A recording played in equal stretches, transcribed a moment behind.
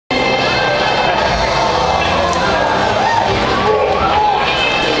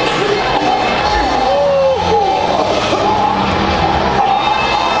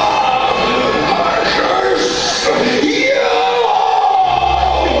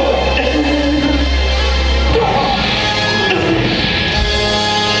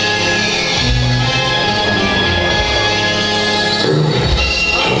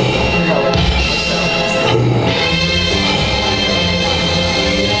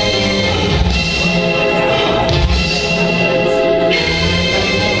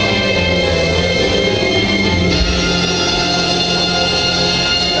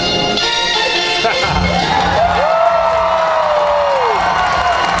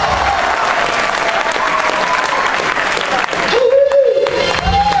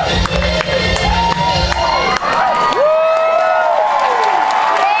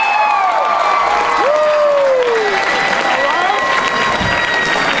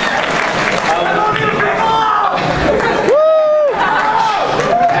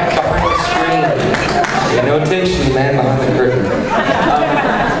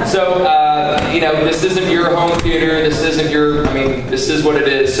this is what it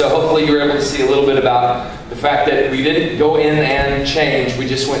is. So hopefully you were able to see a little bit about the fact that we didn't go in and change, we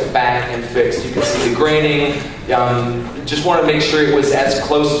just went back and fixed. You can see the graining. Just want to make sure it was as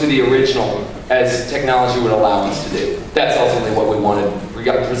close to the original as technology would allow us to do. That's ultimately what we wanted. We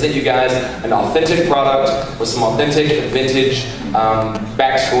got to present you guys an authentic product with some authentic, vintage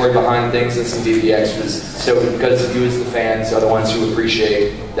backstory behind things and some DVD extras. So because you as the fans are the ones who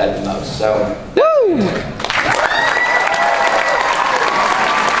appreciate that the most. So, woo!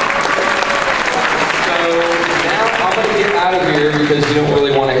 I'm going to get out of here because you don't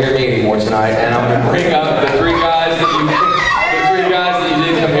really want to hear me anymore tonight, and I'm going to bring up the three guys that you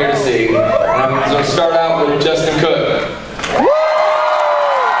did come here to see. And I'm going to start out with Justin Cook.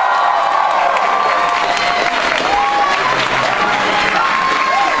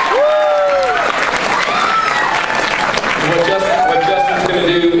 What Justin's going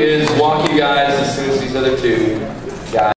to do is walk you guys as soon as these other two